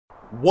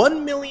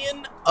1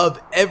 million of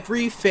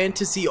every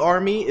fantasy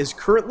army is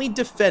currently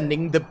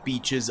defending the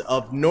beaches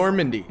of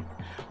Normandy.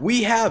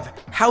 We have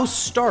House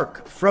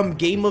Stark from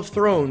Game of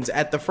Thrones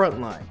at the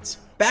front lines,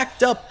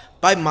 backed up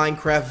by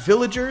Minecraft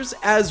villagers,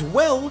 as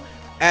well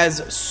as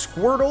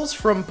Squirtles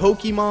from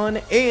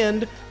Pokemon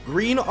and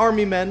Green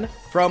Army Men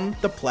from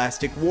the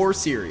Plastic War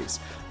series.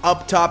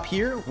 Up top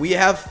here, we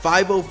have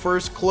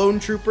 501st Clone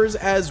Troopers,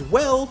 as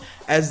well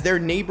as their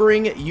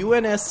neighboring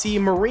UNSC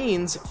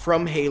Marines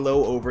from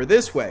Halo over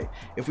this way.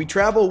 If we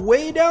travel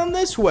way down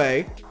this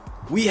way,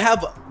 we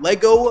have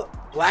Lego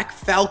Black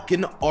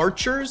Falcon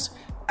Archers,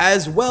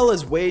 as well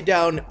as way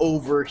down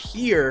over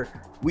here,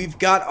 we've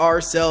got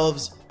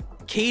ourselves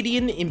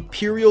Cadian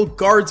Imperial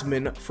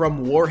Guardsmen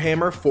from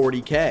Warhammer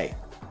 40k.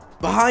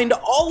 Behind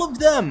all of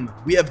them,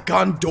 we have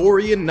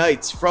Gondorian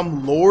Knights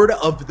from Lord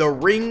of the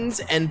Rings,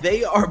 and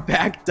they are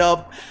backed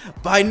up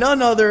by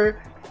none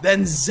other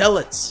than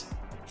Zealots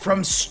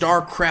from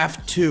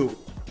StarCraft 2.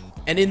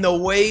 And in the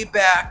way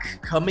back,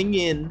 coming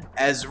in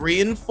as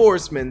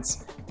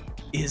reinforcements,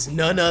 is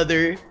none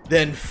other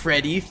than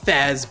Freddy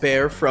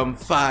Fazbear from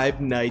Five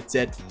Nights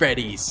at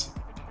Freddy's.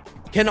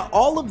 Can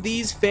all of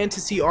these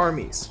fantasy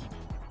armies,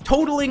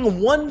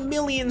 totaling 1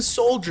 million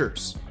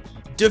soldiers,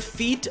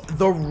 defeat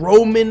the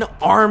Roman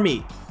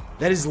army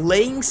that is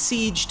laying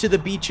siege to the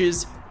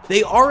beaches?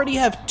 They already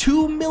have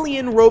 2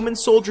 million Roman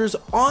soldiers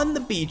on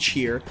the beach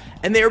here,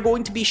 and they are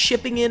going to be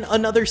shipping in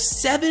another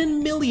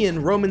 7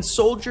 million Roman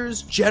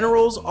soldiers,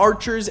 generals,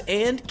 archers,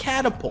 and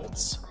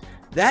catapults.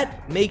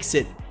 That makes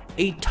it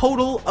a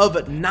total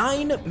of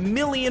 9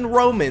 million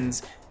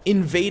Romans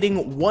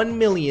invading 1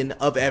 million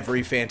of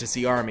every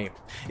fantasy army.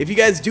 If you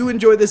guys do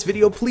enjoy this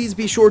video, please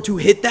be sure to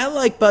hit that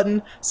like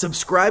button,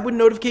 subscribe when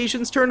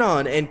notifications turn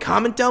on, and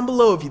comment down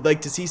below if you'd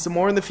like to see some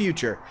more in the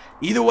future.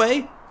 Either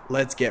way,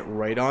 let's get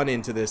right on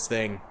into this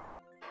thing.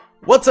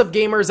 What's up,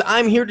 gamers?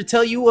 I'm here to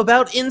tell you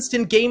about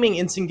Instant Gaming.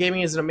 Instant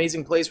Gaming is an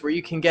amazing place where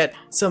you can get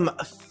some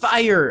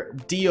fire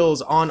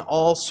deals on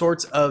all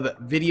sorts of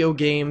video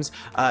games.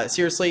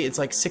 Seriously, it's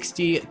like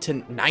 60 to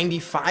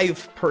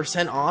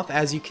 95% off,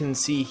 as you can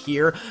see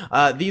here.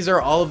 These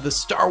are all of the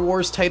Star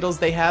Wars titles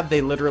they have.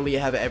 They literally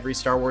have every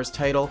Star Wars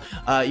title.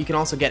 You can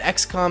also get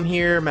XCOM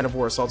here, Men of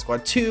War Assault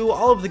Squad 2.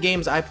 All of the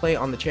games I play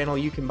on the channel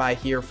you can buy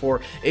here for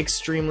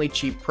extremely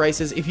cheap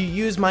prices. If you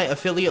use my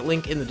affiliate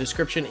link in the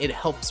description, it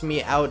helps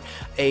me out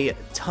a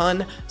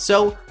ton.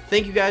 So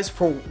thank you guys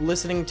for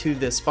listening to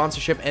this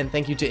sponsorship, and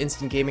thank you to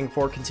Instant Gaming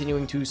for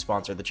continuing to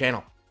sponsor the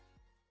channel.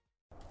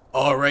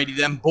 Alrighty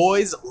then,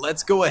 boys,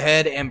 let's go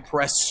ahead and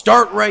press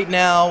start right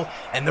now,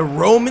 and the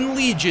Roman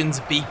legions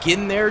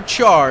begin their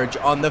charge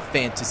on the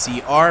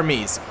fantasy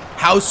armies.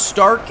 House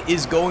Stark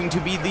is going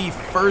to be the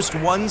first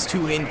ones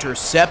to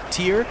intercept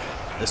here.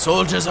 The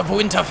soldiers of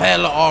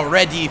Winterfell are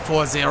ready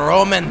for the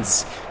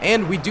Romans.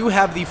 And we do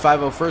have the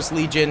 501st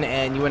Legion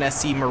and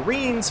UNSC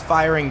Marines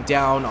firing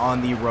down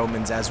on the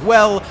Romans as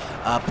well,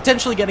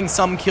 potentially getting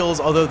some kills,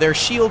 although their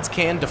shields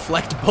can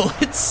deflect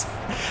bullets.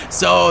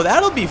 So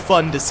that'll be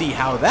fun to see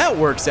how that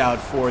works out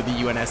for the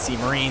UNSC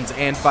Marines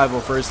and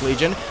 501st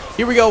Legion.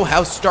 Here we go,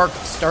 House Stark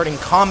starting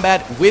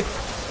combat with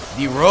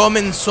the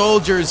Roman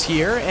soldiers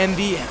here, and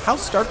the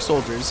House Stark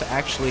soldiers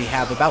actually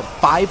have about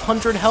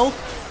 500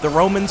 health. The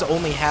Romans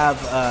only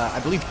have, I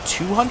believe,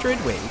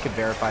 200. Wait, we could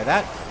verify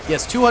that.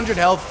 Yes, 200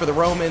 health for the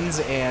Romans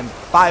and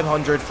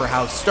 500 for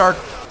House Stark.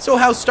 So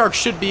House Stark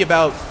should be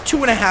about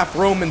 2.5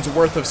 Romans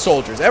worth of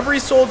soldiers. Every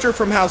soldier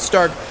from House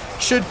Stark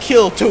should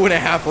kill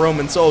 2.5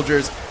 Roman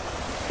soldiers.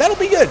 That'll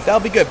be good.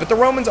 That'll be good. But the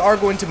Romans are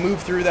going to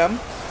move through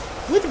them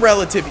with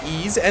relative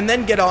ease and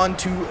then get on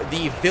to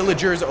the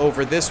villagers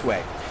over this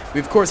way. We,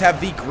 of course,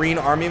 have the Green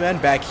Army Men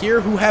back here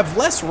who have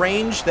less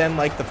range than,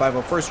 like, the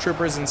 501st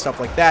Troopers and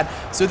stuff like that,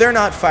 so they're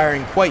not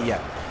firing quite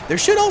yet. There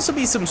should also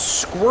be some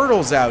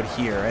Squirtles out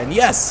here, and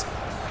yes,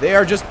 they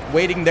are just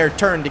waiting their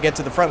turn to get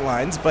to the front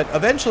lines, but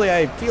eventually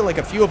I feel like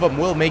a few of them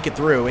will make it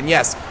through, and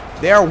yes,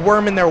 they are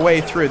worming their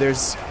way through.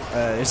 There's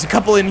a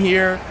couple in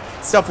here,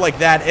 stuff like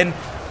that, and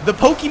the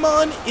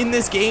Pokemon in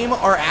this game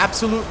are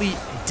absolutely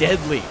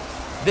deadly.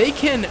 They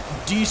can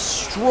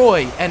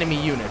destroy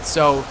enemy units,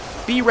 so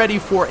be ready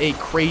for a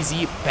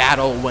crazy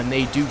battle when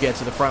they do get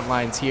to the front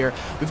lines here.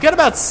 We've got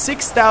about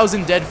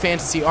 6,000 dead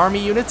fantasy army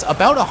units,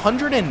 about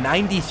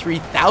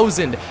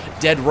 193,000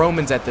 dead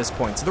Romans at this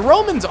point. So the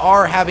Romans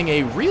are having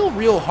a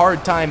real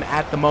hard time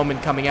at the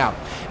moment coming out.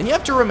 And you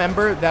have to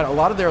remember that a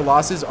lot of their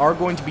losses are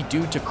going to be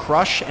due to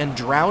crush and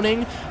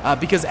drowning,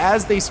 because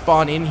as they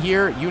spawn in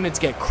here, units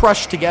get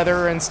crushed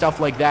together and stuff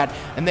like that,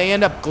 and they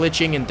end up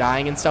glitching and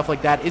dying and stuff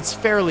like that. It's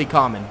fairly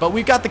common. But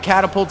we've got the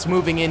catapults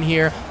moving in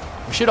here.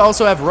 We should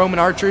also have Roman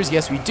archers.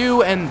 Yes, we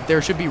do, and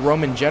there should be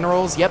Roman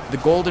generals. Yep, the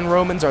golden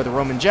Romans are the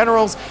Roman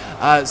generals.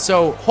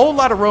 So, whole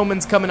lot of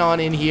Romans coming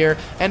on in here,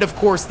 and of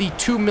course the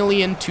 2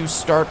 million to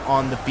start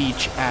on the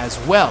beach as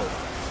well.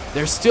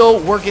 They're still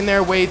working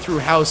their way through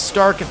House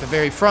Stark at the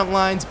very front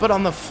lines, but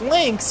on the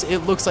flanks, it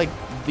looks like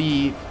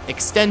the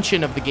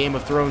extension of the Game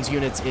of Thrones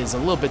units is a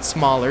little bit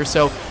smaller,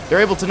 so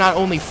they're able to not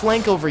only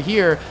flank over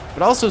here,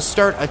 but also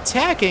start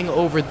attacking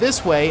over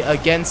this way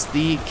against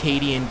the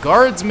Cadian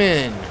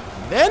Guardsmen.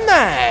 Very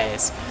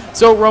nice!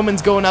 So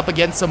Romans going up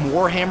against some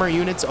Warhammer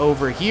units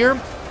over here,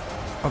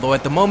 although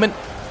at the moment,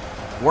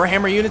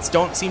 Warhammer units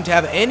don't seem to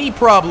have any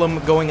problem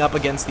going up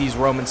against these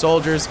Roman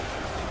soldiers.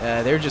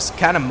 They're just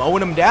kind of mowing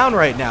them down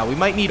right now. We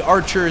might need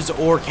archers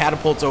or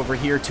catapults over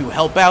here to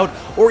help out,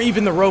 or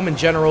even the Roman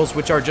generals,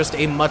 which are just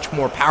a much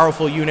more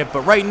powerful unit.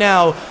 But right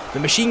now, the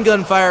machine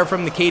gun fire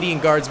from the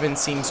Cadian Guardsmen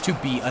seems to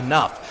be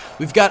enough.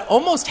 We've got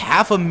almost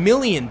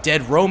 500,000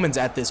 dead Romans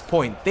at this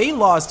point. They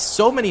lost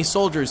so many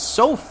soldiers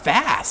so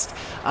fast,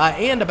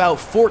 and about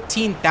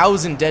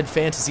 14,000 dead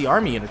Fantasy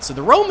Army units. So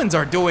the Romans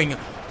are doing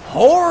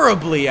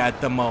horribly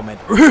at the moment.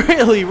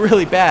 Really,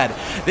 really bad.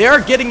 They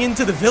are getting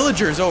into the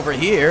villagers over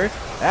here.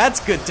 That's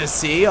good to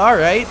see.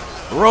 Alright.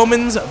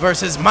 Romans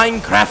versus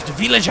Minecraft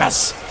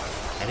villagers.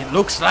 And it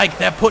looks like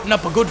they're putting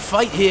up a good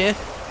fight here.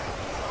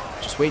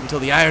 Just wait until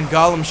the Iron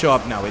Golems show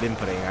up. No, we didn't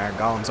put any Iron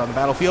Golems on the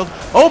battlefield.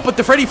 Oh, but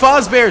the Freddy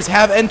Fazbears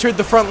have entered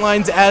the front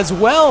lines as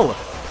well.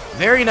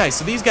 Very nice.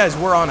 So these guys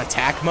were on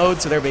attack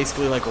mode, so they're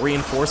basically like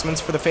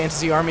reinforcements for the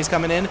Fantasy Armies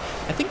coming in.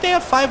 I think they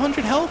have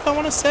 500 health, I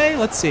want to say.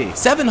 Let's see.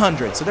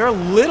 700, so they're a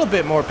little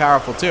bit more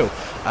powerful too.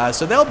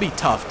 So they'll be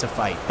tough to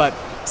fight, but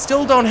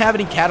still don't have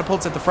any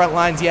catapults at the front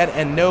lines yet,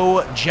 and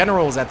no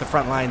generals at the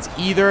front lines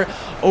either.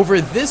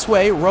 Over this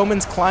way,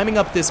 Romans climbing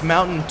up this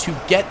mountain to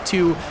get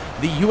to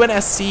the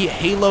UNSC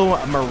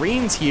Halo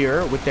Marines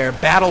here with their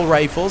battle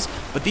rifles,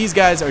 but these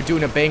guys are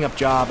doing a bang-up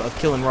job of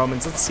killing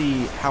Romans. Let's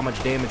see how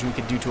much damage we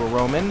could do to a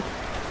Roman.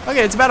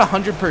 Okay, it's about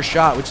 100 per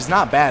shot, which is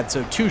not bad,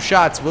 so 2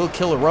 shots will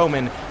kill a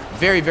Roman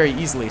very, very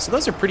easily. So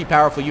those are pretty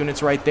powerful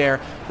units right there.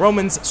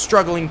 Romans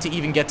struggling to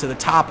even get to the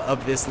top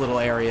of this little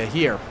area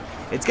here.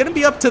 It's going to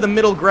be up to the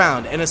middle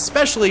ground, and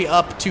especially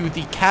up to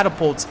the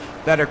catapults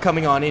that are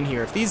coming on in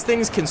here. If these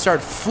things can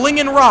start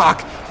flinging rock,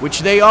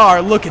 which they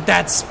are, look at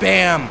that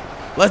spam.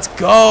 Let's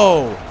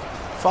go.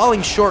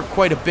 Falling short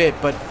quite a bit,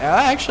 but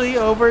actually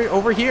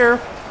over here,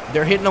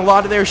 they're hitting a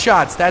lot of their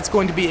shots. That's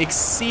going to be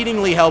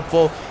exceedingly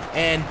helpful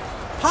and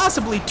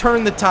possibly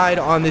turn the tide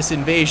on this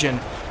invasion,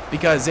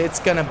 because it's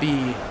gonna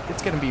be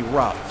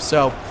rough.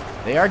 So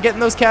they are getting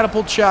those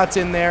catapult shots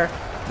in there.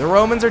 The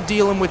Romans are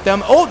dealing with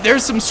them. Oh,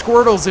 there's some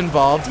Squirtles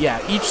involved. Yeah,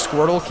 each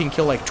Squirtle can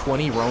kill like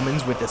 20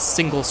 Romans with a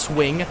single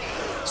swing.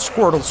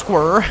 Squirtle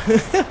squirr.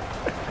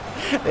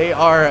 They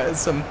are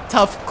some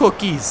tough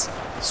cookies.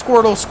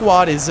 Squirtle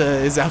Squad is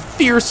a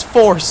fierce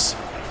force.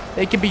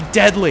 They can be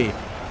deadly.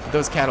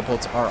 Those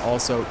catapults are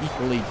also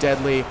equally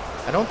deadly.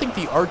 I don't think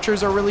the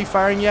archers are really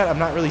firing yet. I'm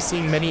not really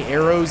seeing many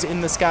arrows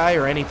in the sky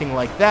or anything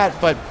like that,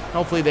 but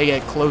hopefully they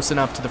get close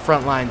enough to the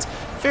front lines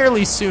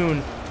fairly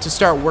soon to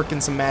start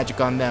working some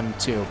magic on them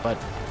too. But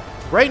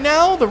right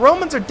now, the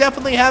Romans are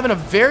definitely having a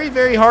very,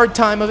 very hard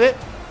time of it.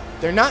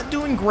 They're not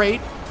doing great.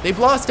 They've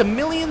lost 1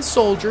 million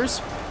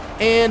soldiers,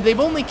 and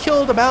they've only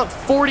killed about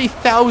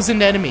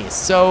 40,000 enemies.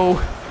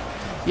 So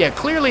yeah,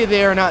 clearly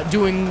they are not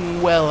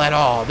doing well at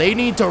all. They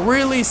need to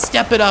really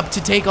step it up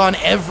to take on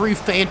every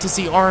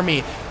fantasy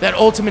army that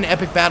Ultimate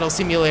Epic Battle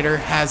Simulator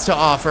has to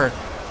offer.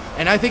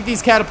 And I think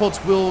these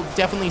catapults will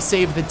definitely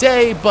save the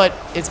day, but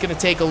it's going to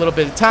take a little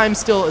bit of time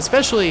still,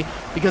 especially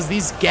because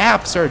these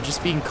gaps are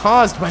just being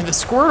caused by the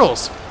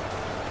Squirtles.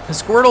 The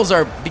Squirtles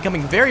are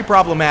becoming very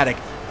problematic.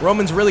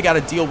 Romans really got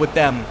to deal with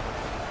them.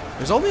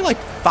 There's only like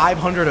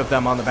 500 of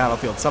them on the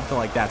battlefield, something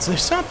like that, so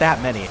there's not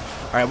that many.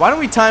 All right, why don't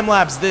we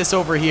time-lapse this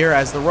over here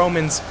as the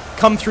Romans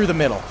come through the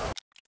middle.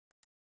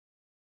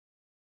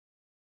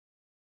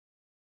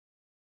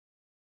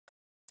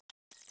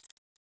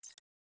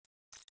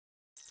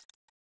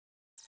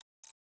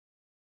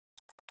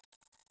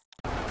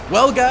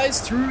 Well,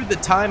 guys, through the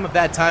time of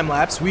that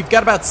time-lapse, we've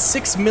got about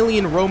 6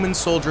 million Roman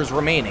soldiers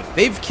remaining.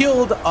 They've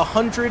killed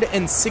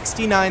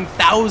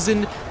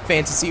 169,000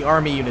 Fantasy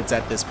Army units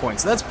at this point,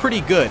 so that's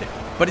pretty good.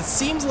 But it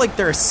seems like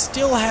they're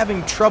still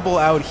having trouble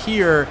out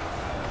here.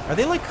 Are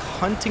they, like,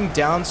 hunting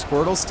down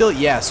Squirtles still?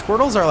 Yeah,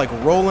 Squirtles are, like,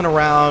 rolling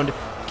around,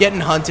 getting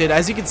hunted.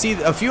 As you can see,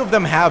 a few of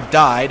them have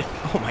died.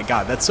 Oh my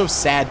god, that's so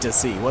sad to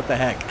see. What the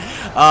heck?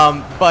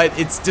 But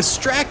it's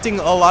distracting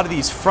a lot of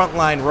these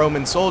frontline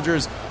Roman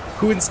soldiers,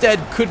 who instead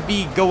could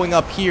be going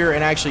up here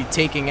and actually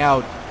taking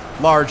out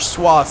large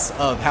swaths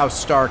of House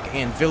Stark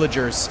and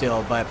villagers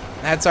still, but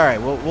that's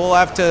alright. We'll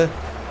have to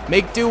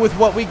make do with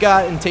what we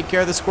got and take care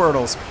of the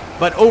Squirtles.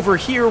 But over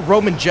here,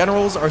 Roman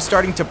generals are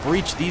starting to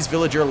breach these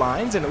villager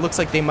lines, and it looks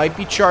like they might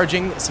be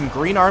charging some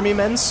Green Army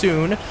men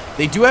soon.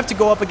 They do have to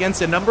go up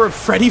against a number of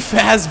Freddy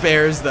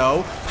Fazbears,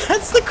 though.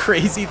 That's the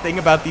crazy thing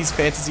about these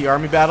Fantasy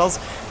Army battles.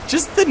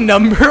 Just the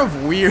number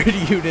of weird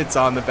units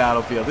on the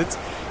battlefield.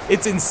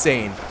 It's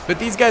insane. But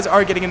these guys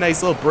are getting a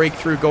nice little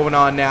breakthrough going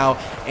on now,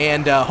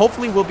 and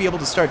hopefully we'll be able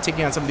to start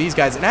taking on some of these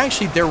guys. And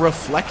actually, their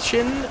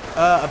reflection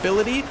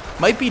ability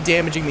might be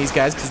damaging these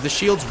guys, because the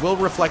shields will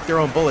reflect their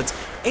own bullets.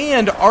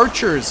 and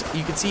archers.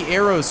 You can see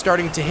arrows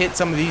starting to hit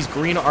some of these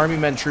green army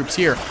men troops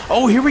here.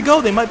 Oh, here we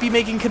go. They might be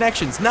making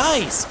connections.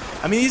 Nice.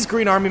 I mean, these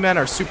green army men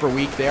are super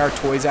weak. They are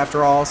toys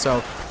after all,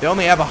 so they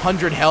only have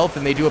 100 health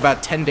and they do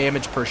about 10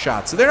 damage per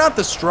shot. So they're not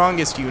the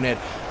strongest unit,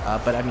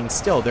 but I mean,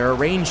 still, they're a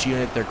ranged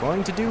unit. They're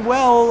going to do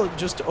well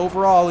just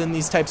overall in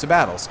these types of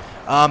battles.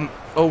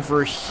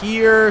 Over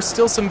here,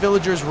 still some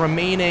villagers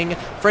remaining.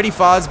 Freddy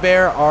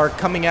Fazbear are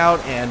coming out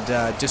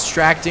and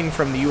distracting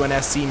from the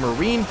UNSC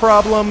Marine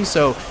problem,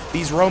 so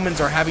these Romans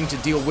are having to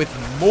deal with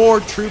more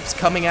troops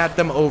coming at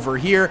them over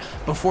here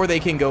before they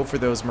can go for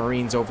those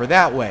Marines over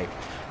that way.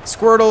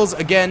 Squirtles,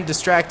 again,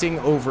 distracting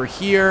over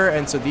here,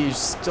 and so these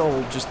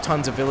still just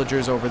tons of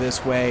villagers over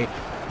this way.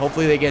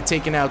 Hopefully they get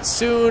taken out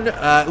soon.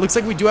 It looks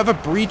like we do have a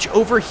breach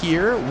over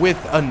here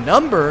with a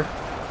number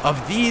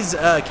of these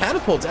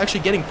catapults actually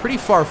getting pretty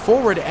far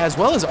forward, as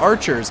well as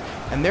archers,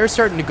 and they're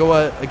starting to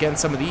go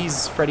against some of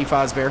these Freddy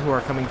Fazbear who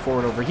are coming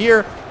forward over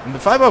here, and the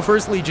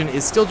 501st Legion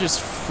is still just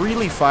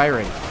freely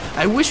firing.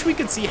 I wish we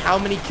could see how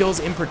many kills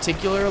in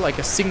particular like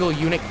a single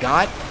unit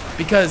got,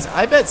 because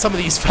I bet some of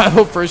these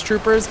 501st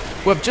troopers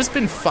who have just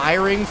been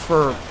firing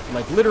for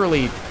like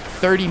literally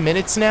 30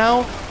 minutes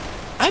now,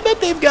 I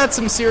bet they've got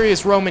some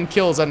serious Roman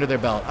kills under their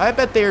belt. I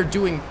bet they are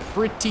doing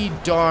pretty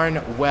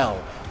darn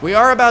well. We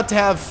are about to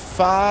have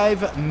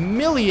 5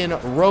 million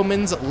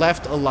Romans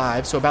left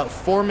alive, so about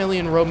 4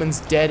 million Romans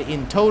dead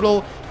in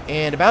total,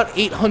 and about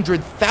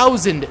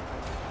 800,000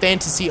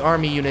 Fantasy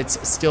Army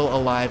units still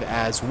alive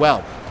as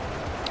well.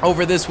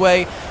 Over this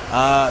way,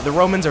 the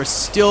Romans are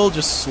still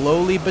just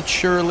slowly but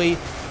surely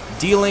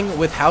dealing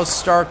with House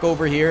Stark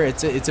over here.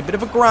 It's a bit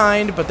of a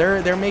grind, but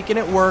they're making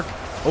it work.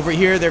 Over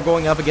here, they're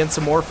going up against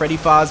some more Freddy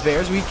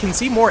Fazbears. We can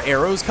see more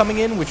arrows coming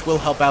in, which will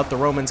help out the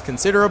Romans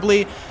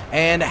considerably.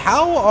 And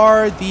how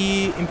are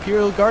the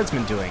Imperial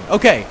Guardsmen doing?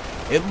 Okay,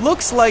 it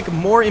looks like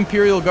more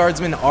Imperial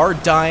Guardsmen are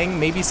dying.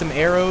 Maybe some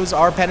arrows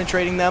are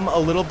penetrating them a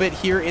little bit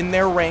here in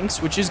their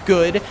ranks, which is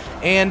good.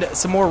 And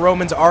some more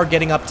Romans are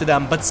getting up to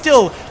them. But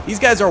still, these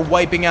guys are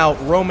wiping out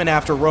Roman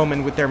after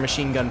Roman with their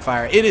machine gun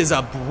fire. It is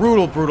a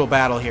brutal, brutal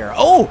battle here.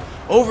 Oh!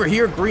 Over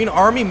here, Green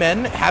Army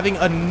men having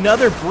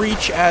another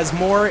breach as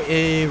more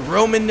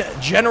Roman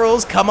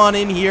generals come on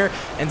in here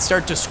and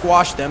start to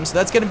squash them. So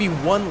that's going to be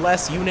one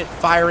less unit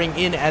firing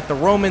in at the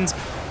Romans,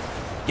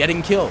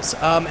 getting kills.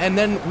 And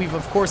then we've,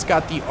 of course,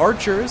 got the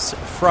archers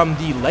from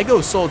the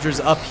Lego soldiers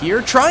up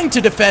here trying to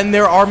defend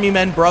their Army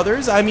Men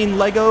brothers. I mean,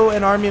 Lego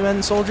and Army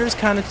Men soldiers,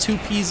 kind of two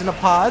peas in a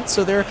pod,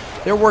 so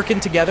they're working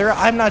together.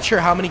 I'm not sure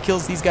how many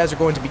kills these guys are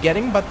going to be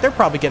getting, but they're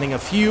probably getting a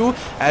few.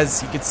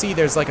 As you can see,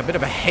 there's like a bit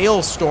of a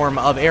hailstorm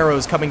of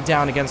arrows coming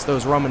down against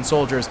those Roman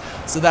soldiers,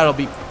 so that'll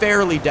be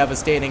fairly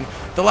devastating.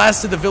 The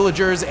last of the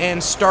villagers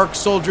and Stark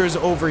soldiers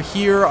over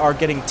here are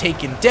getting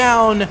taken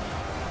down.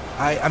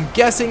 I'm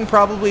guessing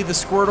probably the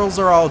Squirtles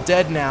are all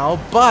dead now,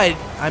 but,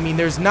 I mean,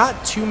 there's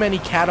not too many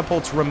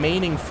catapults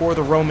remaining for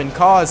the Roman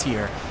cause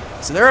here.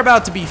 So they're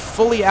about to be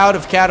fully out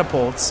of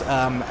catapults.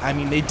 I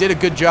mean, they did a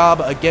good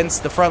job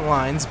against the front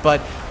lines,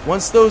 but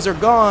once those are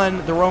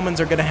gone, the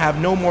Romans are going to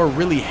have no more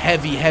really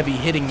heavy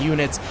hitting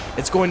units.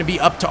 It's going to be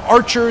up to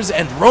archers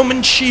and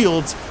Roman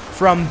shields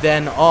from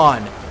then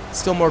on.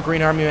 Still more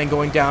Green Army men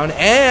going down,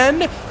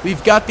 and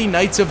we've got the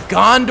Knights of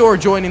Gondor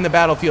joining the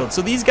battlefield.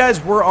 So these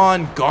guys were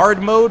on guard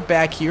mode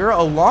back here,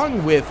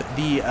 along with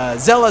the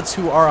Zealots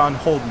who are on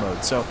hold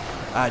mode. So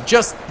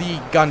just the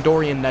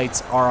Gondorian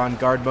Knights are on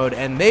guard mode,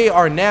 and they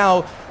are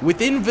now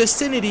within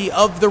vicinity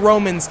of the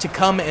Romans to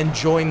come and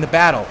join the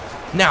battle.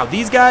 Now,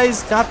 these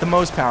guys, not the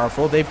most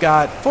powerful. They've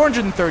got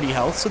 430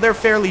 health, so they're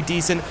fairly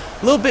decent.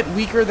 A little bit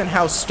weaker than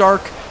House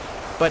Stark,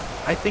 but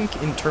I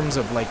think in terms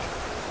of, like,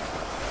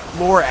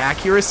 lore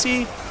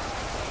accuracy,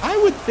 I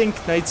would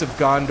think Knights of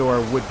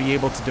Gondor would be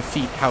able to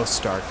defeat House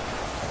Stark.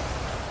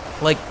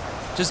 Like,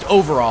 just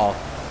overall.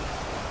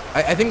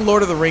 I think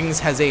Lord of the Rings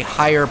has a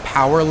higher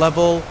power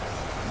level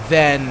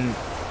than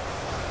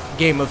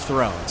Game of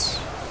Thrones.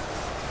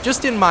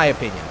 Just in my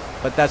opinion.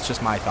 But that's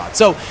just my thought.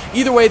 So,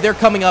 either way, they're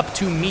coming up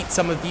to meet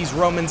some of these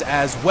Romans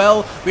as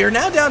well. We are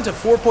now down to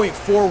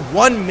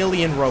 4.41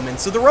 million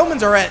Romans. So the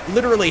Romans are at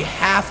literally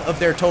half of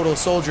their total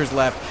soldiers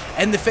left.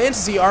 And the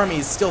Fantasy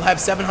Armies still have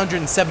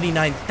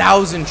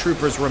 779,000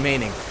 troopers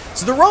remaining.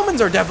 So the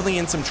Romans are definitely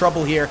in some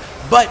trouble here.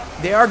 But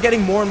they are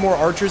getting more and more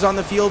archers on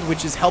the field,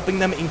 which is helping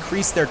them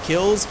increase their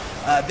kills.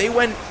 They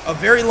went a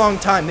very long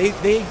time.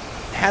 They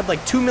had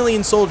like 2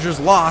 million soldiers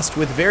lost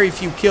with very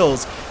few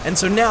kills, and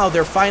so now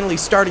they're finally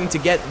starting to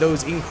get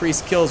those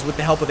increased kills with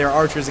the help of their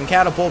archers and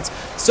catapults.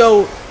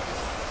 So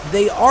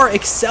they are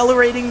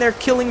accelerating their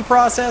killing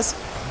process,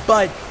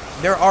 but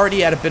they're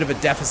already at a bit of a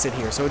deficit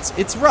here, so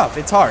it's rough,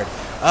 it's hard.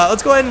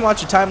 Let's go ahead and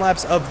watch a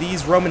time-lapse of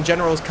these Roman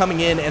generals coming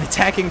in and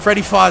attacking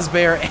Freddy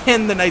Fazbear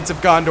and the Knights of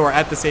Gondor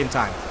at the same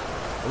time.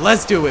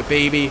 Let's do it,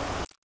 baby.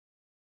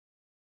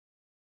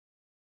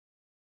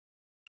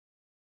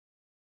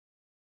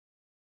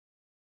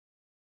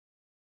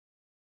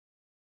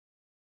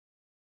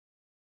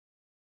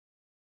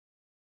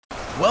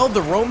 Well,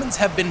 the Romans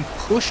have been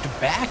pushed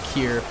back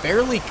here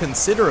fairly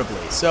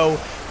considerably. So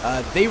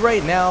they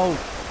right now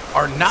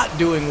are not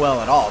doing well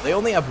at all. They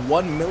only have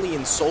 1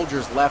 million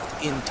soldiers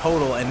left in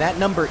total, and that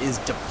number is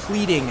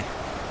depleting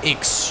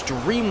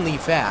extremely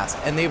fast.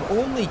 And they've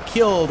only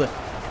killed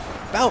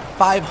about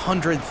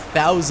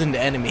 500,000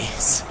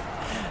 enemies.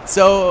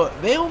 So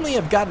they only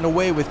have gotten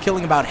away with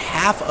killing about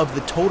half of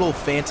the total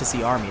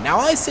Fantasy Army. Now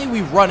I say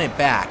we run it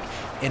back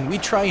and we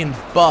try and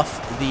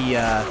buff the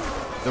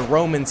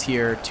Romans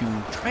here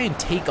to try and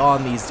take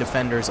on these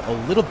defenders a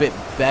little bit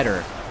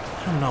better.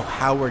 I don't know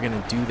how we're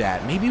gonna do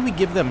that. Maybe we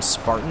give them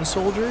Spartan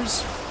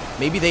soldiers.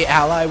 Maybe they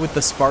ally with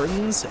the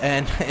Spartans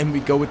and we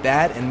go with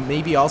that, and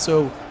maybe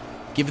also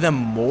give them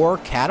more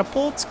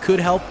catapults could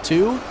help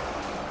too,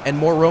 and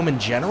more Roman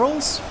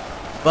generals.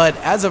 But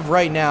as of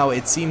right now,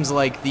 it seems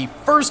like the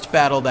first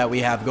battle that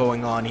we have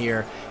going on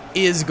here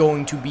is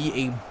going to be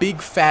a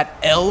big fat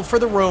L for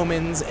the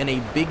Romans and a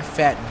big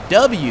fat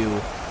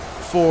W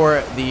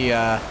for the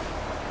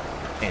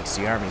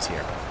Fantasy Armies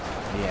here.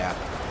 Yeah.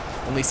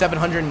 Only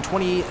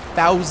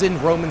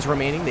 720,000 Romans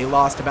remaining. They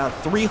lost about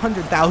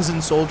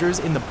 300,000 soldiers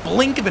in the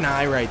blink of an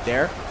eye right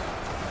there.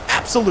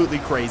 Absolutely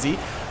crazy.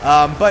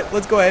 But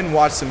let's go ahead and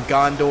watch some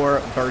Gondor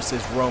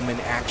versus Roman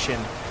action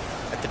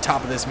at the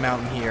top of this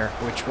mountain here,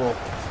 which will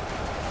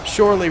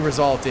surely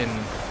result in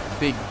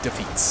big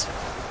defeats.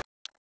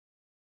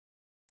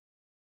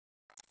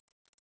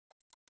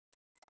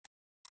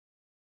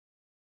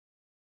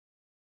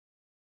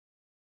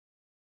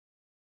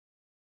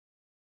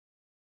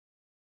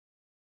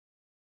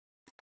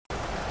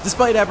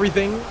 Despite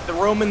everything, the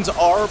Romans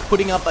are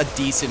putting up a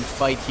decent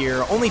fight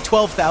here. Only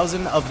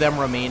 12,000 of them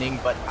remaining,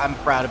 but I'm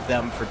proud of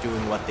them for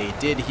doing what they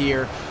did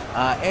here.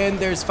 And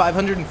there's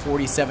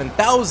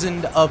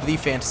 547,000 of the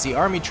Fantasy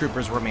Army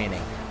troopers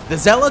remaining. The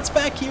Zealots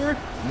back here,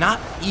 not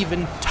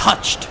even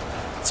touched.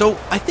 So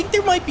I think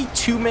there might be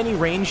too many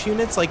ranged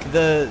units. Like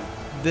the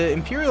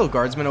Imperial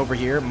Guardsmen over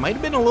here might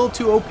have been a little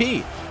too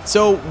OP.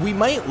 So we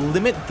might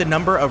limit the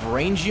number of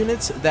ranged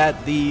units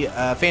that the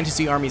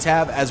Fantasy Armies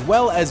have, as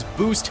well as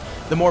boost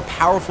the more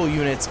powerful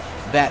units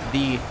that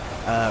the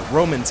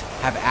Romans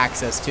have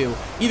access to.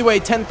 Either way,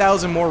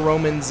 10,000 more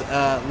Romans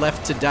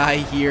left to die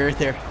here.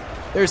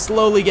 They're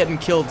slowly getting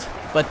killed,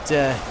 but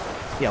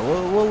yeah,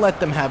 we'll let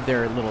them have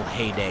their little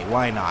heyday.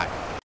 Why not?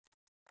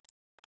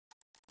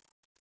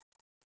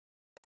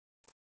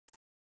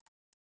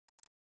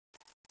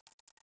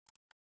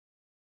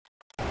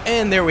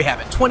 And there we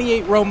have it.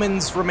 28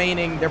 Romans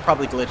remaining. They're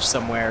probably glitched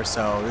somewhere,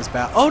 so this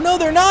battle... Oh, no,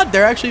 they're not!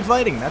 They're actually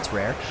fighting. That's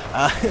rare.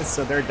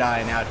 So they're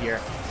dying out here.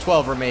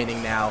 12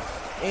 remaining now.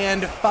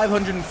 And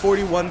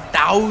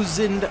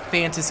 541,000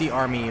 Fantasy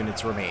Army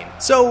units remain.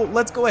 So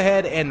let's go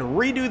ahead and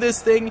redo this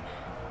thing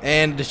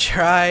and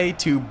try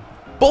to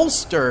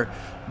bolster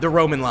the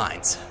Roman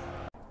lines.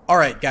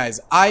 Alright, guys.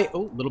 Oh, a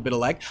little bit of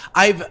lag.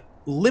 I've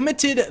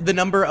limited the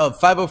number of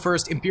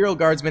 501st Imperial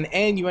Guardsmen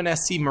and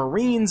UNSC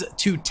Marines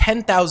to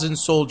 10,000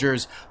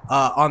 soldiers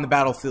on the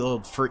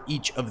battlefield for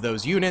each of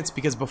those units,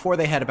 because before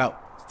they had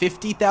about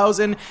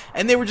 50,000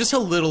 and they were just a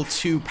little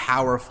too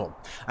powerful.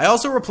 I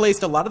also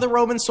replaced a lot of the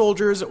Roman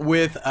soldiers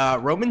with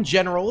Roman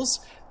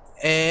generals,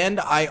 and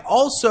I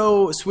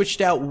also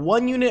switched out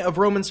one unit of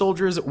Roman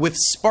soldiers with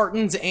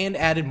Spartans and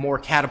added more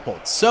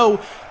catapults. So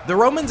the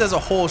Romans as a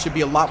whole should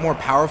be a lot more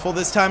powerful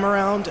this time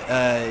around.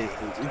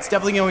 It's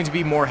definitely going to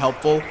be more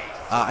helpful.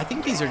 I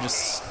think these are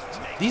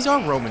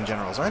Roman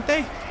generals, aren't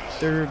they?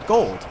 They're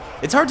gold.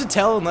 It's hard to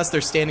tell unless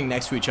they're standing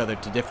next to each other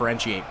to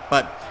differentiate.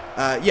 But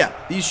yeah,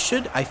 these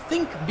should, I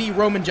think, be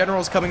Roman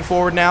generals coming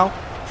forward now.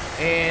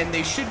 And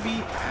they should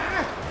be...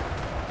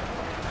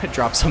 I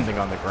dropped something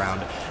on the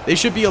ground. They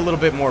should be a little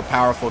bit more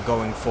powerful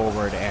going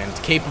forward and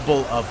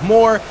capable of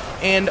more.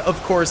 And of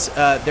course,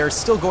 there's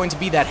still going to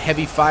be that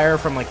heavy fire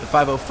from like the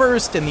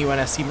 501st and the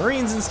UNSC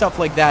Marines and stuff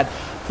like that.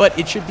 But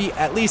it should be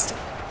at least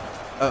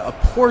a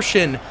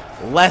portion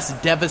less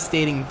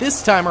devastating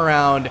this time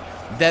around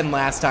than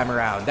last time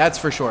around. That's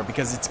for sure,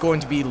 because it's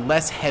going to be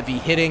less heavy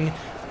hitting.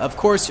 Of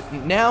course,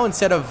 now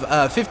instead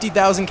of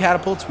 50,000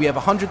 catapults, we have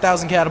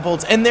 100,000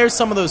 catapults, and there's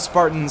some of those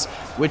Spartans,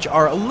 which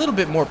are a little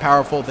bit more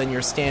powerful than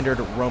your standard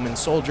Roman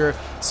soldier.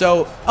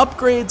 So,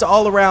 upgrades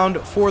all around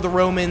for the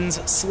Romans,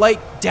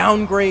 slight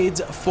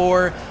downgrades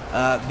for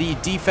the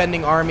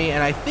defending army,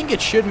 and I think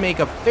it should make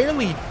a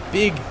fairly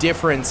big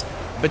difference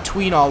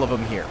between all of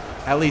them here.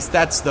 At least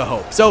that's the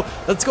hope. So,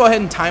 let's go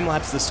ahead and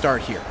time-lapse the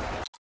start here.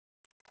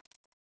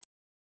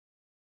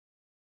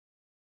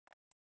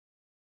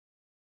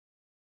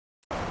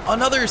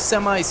 Another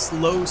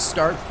semi-slow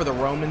start for the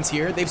Romans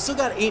here. They've still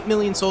got 8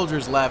 million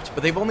soldiers left,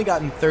 but they've only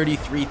gotten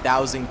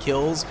 33,000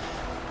 kills.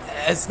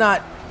 It's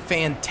not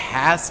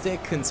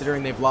fantastic,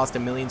 considering they've lost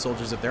 1 million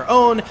soldiers of their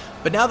own,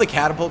 but now the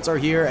catapults are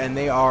here, and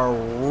they are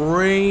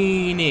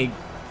raining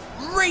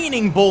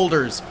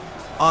boulders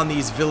on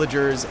these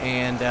villagers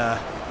and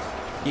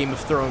Game of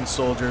Thrones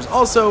soldiers.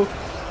 Also,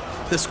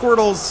 the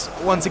Squirtles,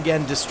 once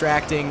again,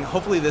 distracting.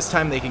 Hopefully this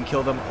time they can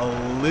kill them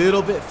a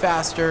little bit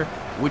faster,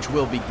 which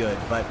will be good.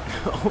 But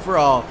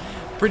overall,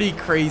 pretty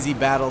crazy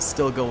battle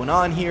still going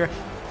on here.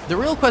 the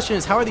real question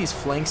is, how are these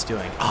flanks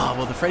doing? Ah,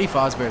 well, the Freddy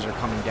Fazbears are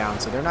coming down,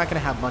 so they're not going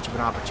to have much of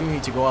an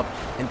opportunity to go up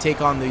and take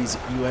on these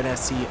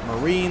UNSC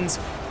Marines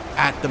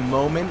at the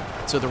moment.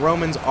 So the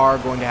Romans are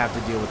going to have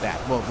to deal with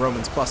that. Well,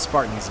 Romans plus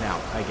Spartans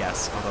now, I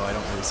guess, although I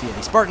don't really see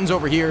any Spartans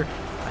over here.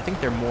 I think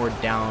they're more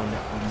down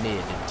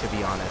mid, to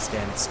be honest,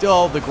 and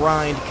still the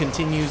grind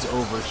continues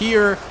over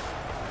here.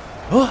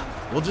 Oh,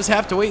 we'll just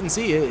have to wait and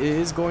see. It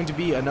is going to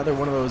be another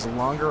one of those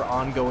longer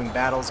ongoing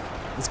battles.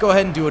 Let's go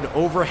ahead and do an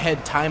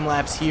overhead time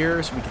lapse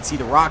here so we can see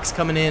the rocks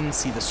coming in,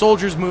 see the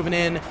soldiers moving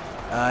in,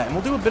 and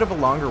we'll do a bit of a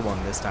longer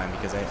one this time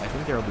because I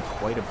think there will be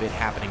quite a bit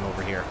happening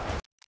over here.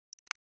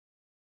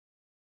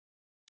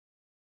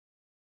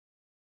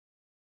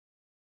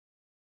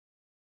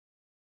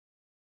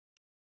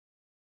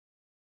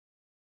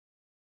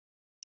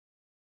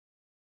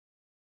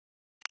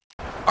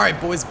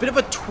 Alright boys, bit of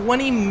a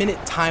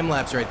 20-minute time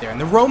lapse right there, and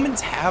the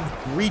Romans have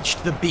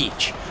reached the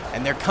beach,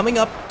 and they're coming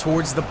up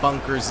towards the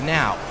bunkers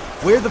now,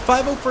 where the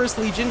 501st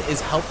Legion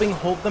is helping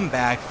hold them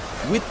back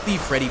with the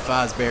Freddy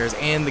Fazbears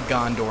and the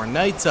Gondor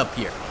Knights up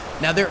here.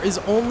 Now there is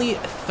only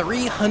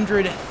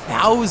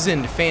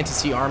 300,000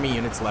 Fantasy Army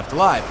units left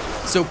alive,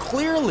 so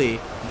clearly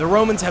the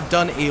Romans have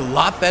done a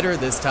lot better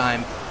this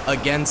time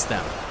against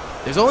them.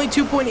 There's only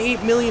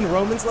 2.8 million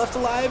Romans left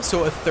alive,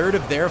 so a third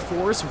of their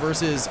force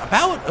versus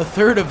about a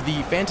third of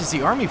the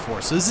Fantasy Army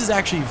force. So this is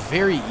actually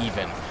very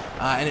even.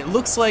 And it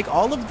looks like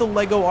all of the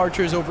Lego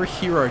archers over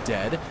here are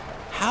dead.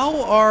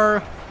 How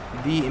are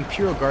the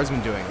Imperial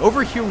Guardsmen doing?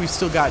 Over here we've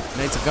still got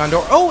Knights of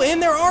Gondor. Oh, and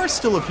there are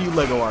still a few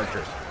Lego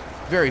archers.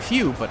 Very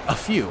few, but a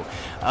few.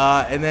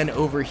 And then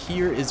over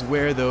here is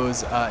where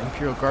those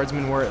Imperial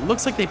Guardsmen were. It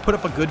looks like they put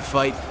up a good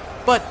fight,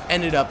 but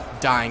ended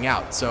up dying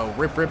out. So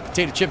rip,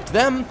 potato chip to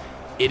them.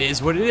 It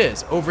is what it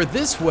is. Over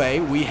this way,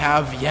 we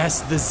have,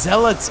 yes, the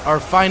Zealots are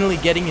finally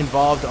getting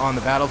involved on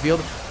the battlefield.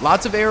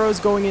 Lots of arrows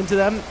going into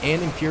them,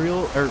 and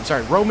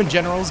Roman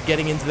generals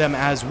getting into them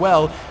as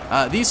well.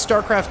 These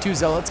StarCraft 2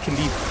 Zealots can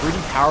be pretty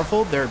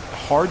powerful. They're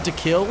hard to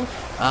kill,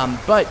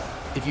 but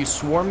if you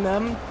swarm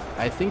them,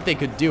 I think they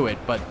could do it.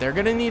 But they're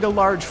going to need a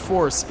large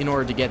force in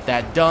order to get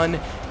that done,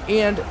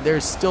 and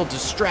there's still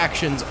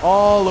distractions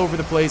all over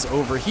the place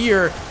over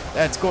here.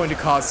 That's going to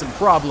cause some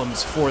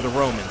problems for the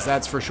Romans,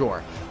 that's for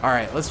sure.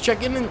 Alright, let's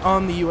check in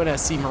on the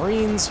UNSC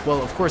Marines.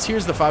 Well, of course,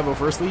 here's the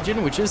 501st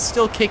Legion, which is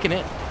still kicking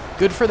it.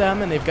 Good for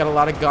them, and they've got a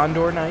lot of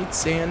Gondor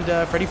Knights and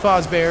Freddy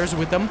Fazbears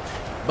with them.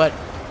 But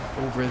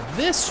over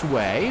this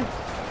way,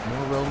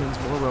 more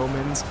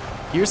Romans.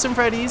 Here's some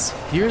Freddys,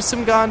 here's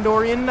some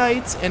Gondorian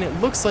Knights, and it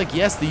looks like,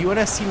 yes, the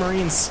UNSC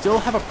Marines still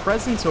have a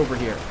presence over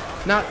here.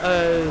 Not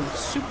a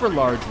super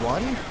large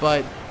one,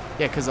 but,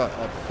 yeah, because a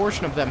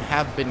portion of them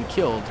have been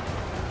killed.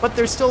 But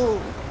there's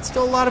still a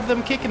lot of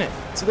them kicking it,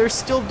 so they're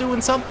still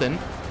doing something.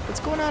 What's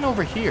going on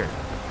over here?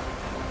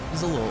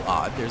 This is a little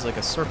odd. There's like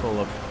a circle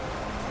of,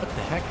 what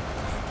the heck?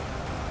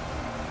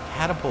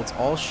 Catapults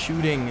all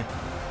shooting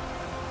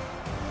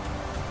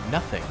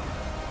nothing.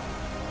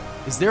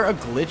 Is there a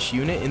glitch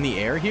unit in the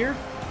air here?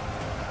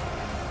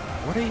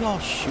 What are y'all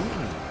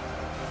shooting?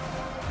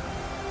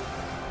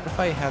 What if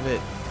I have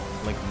it,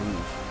 like,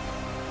 move?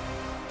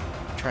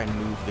 Try and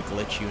move the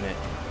glitch unit.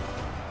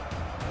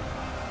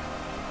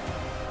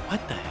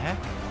 What the heck?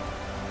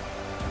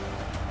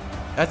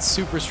 That's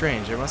super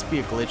strange. There must be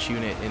a glitch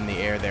unit in the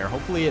air there.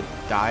 Hopefully it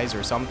dies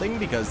or something,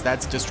 because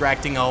that's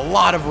distracting a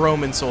lot of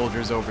Roman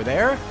soldiers over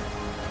there.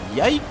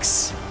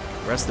 Yikes.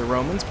 The rest of the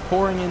Romans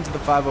pouring into the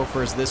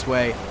 501st this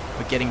way,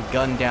 but getting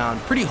gunned down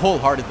pretty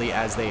wholeheartedly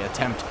as they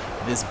attempt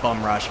this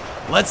bum rush.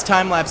 Let's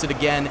time-lapse it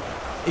again.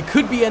 It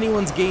could be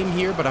anyone's game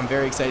here, but I'm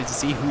very excited to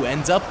see who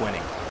ends up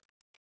winning.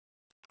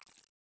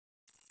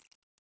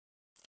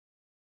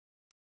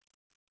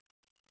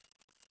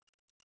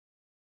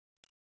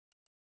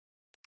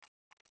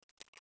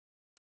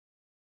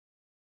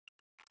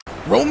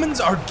 Romans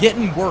are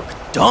getting work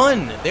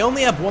done. They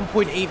only have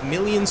 1.8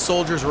 million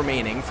soldiers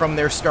remaining from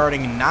their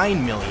starting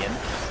 9 million,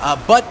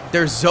 but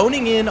they're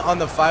zoning in on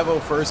the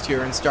 501st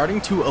here and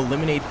starting to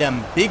eliminate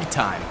them big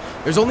time.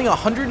 There's only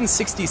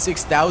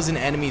 166,000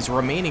 enemies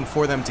remaining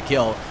for them to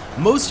kill,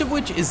 most of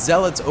which is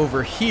Zealots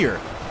over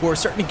here, who are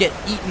starting to get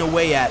eaten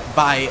away at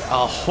by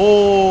a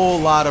whole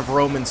lot of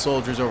Roman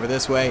soldiers over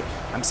this way.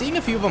 I'm seeing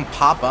a few of them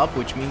pop up,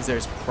 which means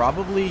there's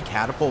probably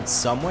catapults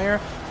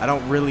somewhere. I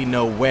don't really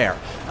know where.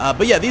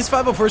 But yeah, these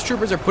 501st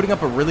troopers are putting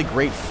up a really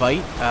great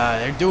fight.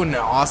 They're doing an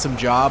awesome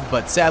job,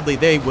 but sadly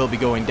they will be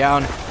going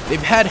down.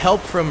 They've had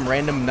help from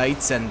random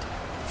knights and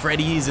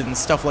Freddys and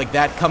stuff like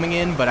that coming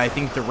in, but I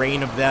think the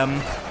reign of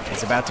them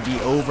is about to be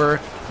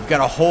over. We've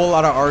got a whole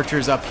lot of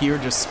archers up here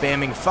just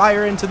spamming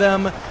fire into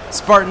them.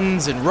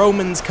 Spartans and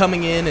Romans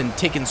coming in and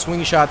taking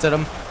swing shots at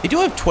them. They do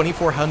have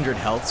 2,400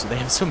 health, so they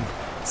have some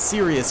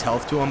serious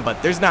health to them,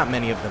 but there's not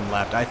many of them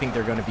left. I think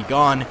they're going to be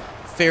gone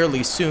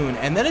fairly soon.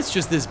 And then it's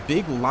just this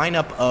big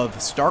lineup of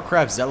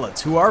StarCraft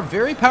Zealots who are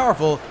very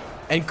powerful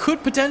and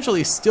could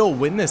potentially still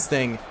win this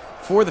thing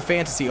for the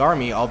Fantasy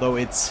Army, although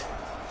it's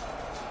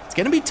It's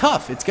going to be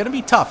tough. It's going to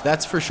be tough,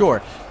 that's for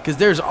sure. Because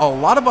there's a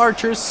lot of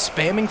archers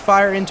spamming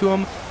fire into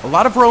them, a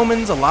lot of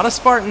Romans, a lot of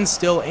Spartans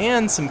still,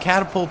 and some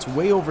catapults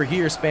way over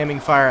here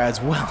spamming fire as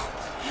well.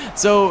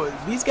 So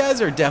these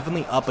guys are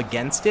definitely up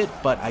against it,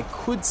 but I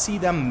could see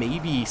them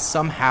maybe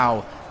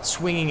somehow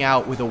swinging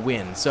out with a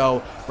win.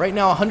 So right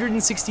now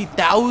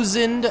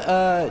 160,000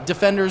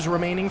 defenders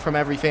remaining from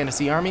every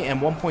fantasy army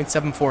and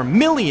 1.74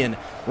 million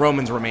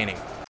Romans remaining.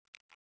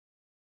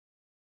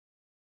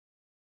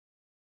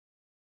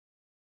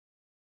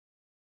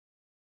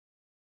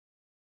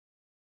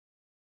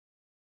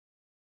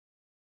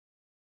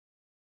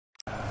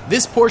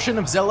 This portion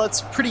of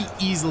Zealots pretty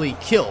easily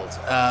killed,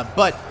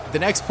 but the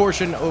next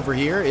portion over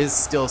here is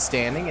still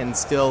standing and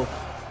still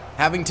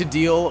having to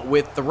deal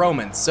with the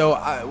Romans. So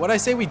what I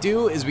say we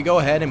do is we go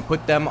ahead and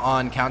put them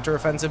on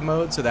counteroffensive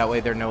mode, so that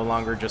way they're no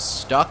longer just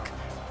stuck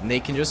and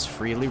they can just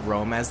freely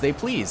roam as they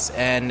please.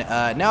 And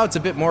now it's a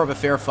bit more of a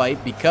fair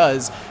fight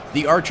because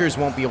the archers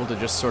won't be able to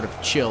just sort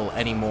of chill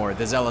anymore.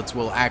 The Zealots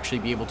will actually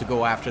be able to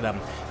go after them.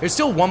 There's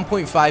still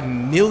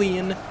 1.5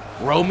 million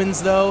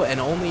Romans though, and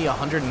only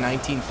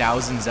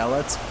 119,000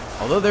 Zealots.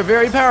 Although they're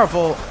very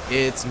powerful,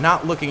 it's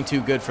not looking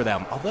too good for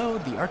them. Although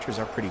the archers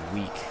are pretty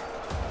weak.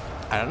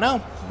 I don't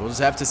know. We'll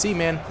just have to see,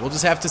 man. We'll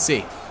just have to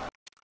see.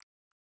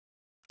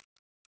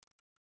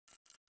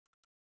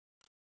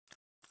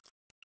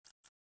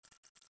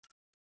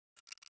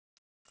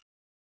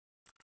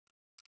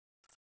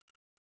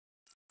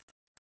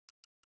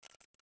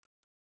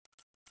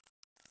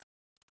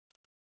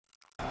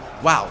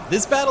 Wow,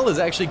 this battle is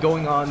actually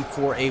going on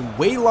for a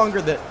way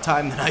longer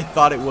time than I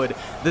thought it would.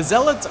 The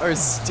Zealots are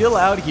still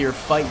out here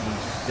fighting.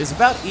 There's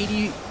about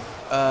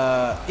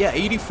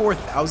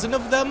 84,000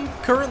 of them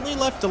currently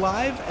left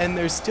alive, and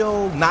there's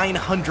still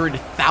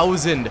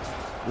 900,000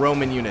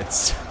 Roman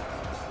units.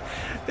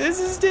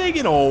 This is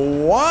taking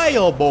a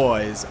while,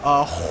 boys.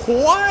 A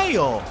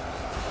while.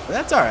 But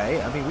that's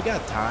alright. I mean, we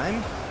got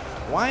time.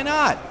 Why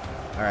not?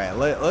 Alright,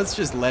 let's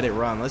just let it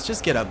run. Let's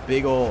just get a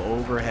big ol'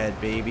 overhead,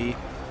 baby.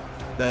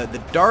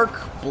 The dark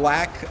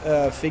black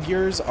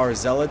figures are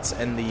Zealots,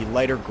 and the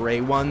lighter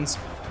gray ones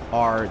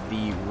are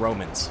the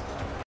Romans.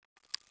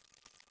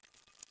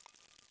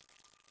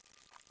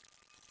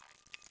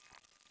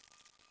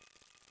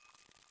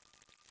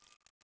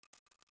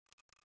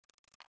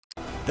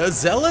 The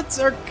Zealots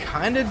are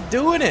kind of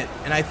doing it,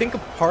 and I think a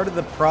part of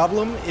the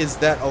problem is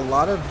that a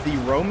lot of the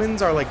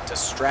Romans are like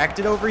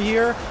distracted over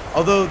here,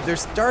 although they're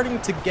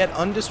starting to get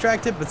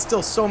undistracted, but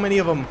still so many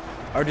of them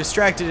are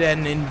distracted at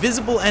an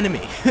invisible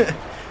enemy.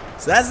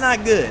 So that's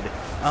not good.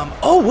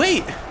 Oh,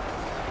 wait,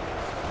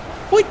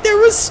 there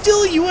was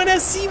still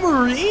UNSC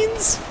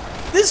Marines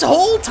this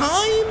whole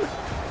time?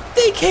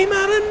 They came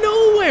out of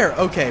nowhere.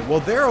 Okay, well,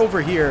 they're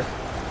over here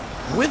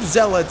with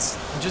Zealots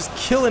just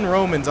killing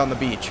Romans on the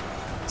beach.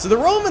 So the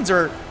Romans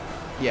are,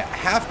 yeah,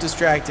 half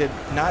distracted,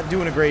 not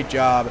doing a great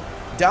job,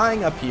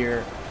 dying up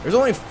here. There's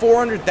only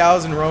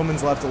 400,000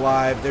 Romans left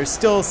alive. There's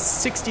still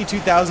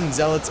 62,000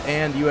 Zealots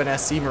and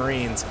UNSC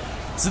Marines.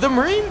 So the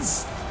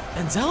Marines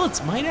and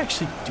Zealots might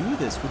actually do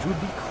this, which would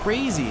be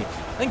crazy.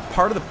 I think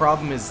part of the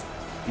problem is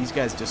these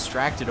guys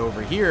distracted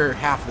over here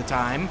half the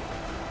time.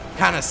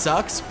 Kind of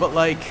sucks, but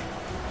like,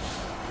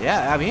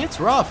 yeah, I mean,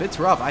 it's rough. It's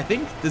rough. I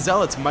think the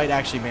Zealots might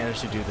actually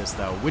manage to do this,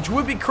 though, which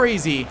would be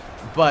crazy,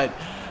 but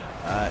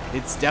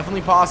it's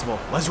definitely possible.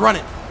 Let's run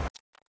it.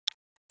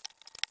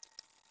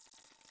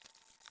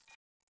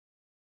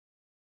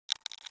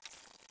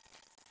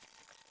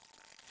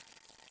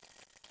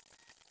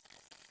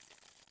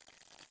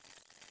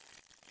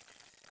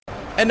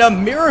 And a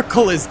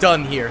miracle is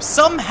done here.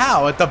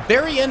 Somehow, at the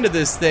very end of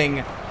this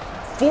thing,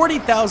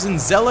 40,000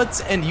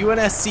 Zealots and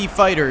UNSC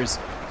fighters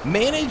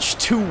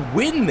managed to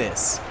win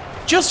this.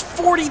 Just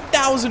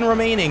 40,000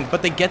 remaining,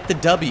 but they get the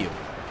W.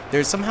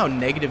 There's somehow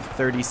negative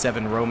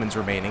 37 Romans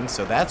remaining,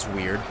 so that's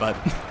weird, but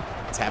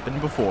it's happened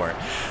before.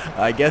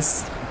 I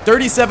guess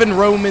 37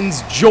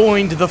 Romans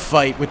joined the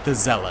fight with the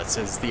Zealots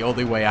is the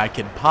only way I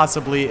can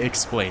possibly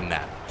explain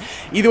that.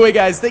 Either way,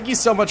 guys, thank you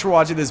so much for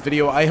watching this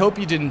video. I hope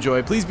you did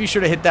enjoy. Please be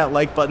sure to hit that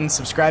like button,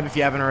 subscribe if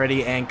you haven't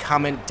already, and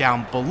comment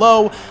down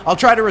below. I'll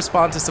try to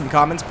respond to some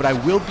comments, but I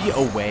will be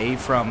away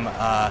from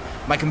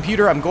my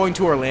computer. I'm going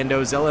to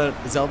Orlando.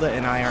 Zelda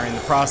and I are in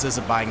the process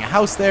of buying a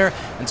house there,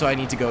 and so I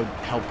need to go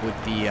help with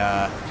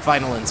the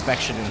final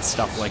inspection and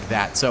stuff like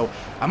that. So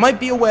I might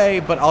be away,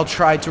 but I'll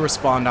try to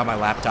respond on my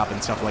laptop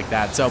and stuff like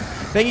that. So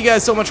thank you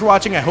guys so much for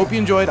watching. I hope you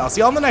enjoyed. I'll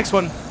see you on the next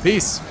one.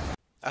 Peace.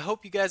 I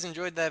hope you guys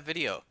enjoyed that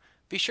video.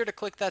 Be sure to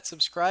click that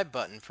subscribe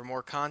button for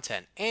more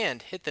content,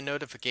 and hit the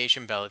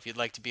notification bell if you'd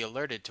like to be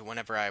alerted to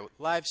whenever I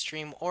live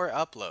stream or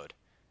upload.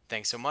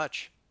 Thanks so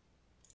much.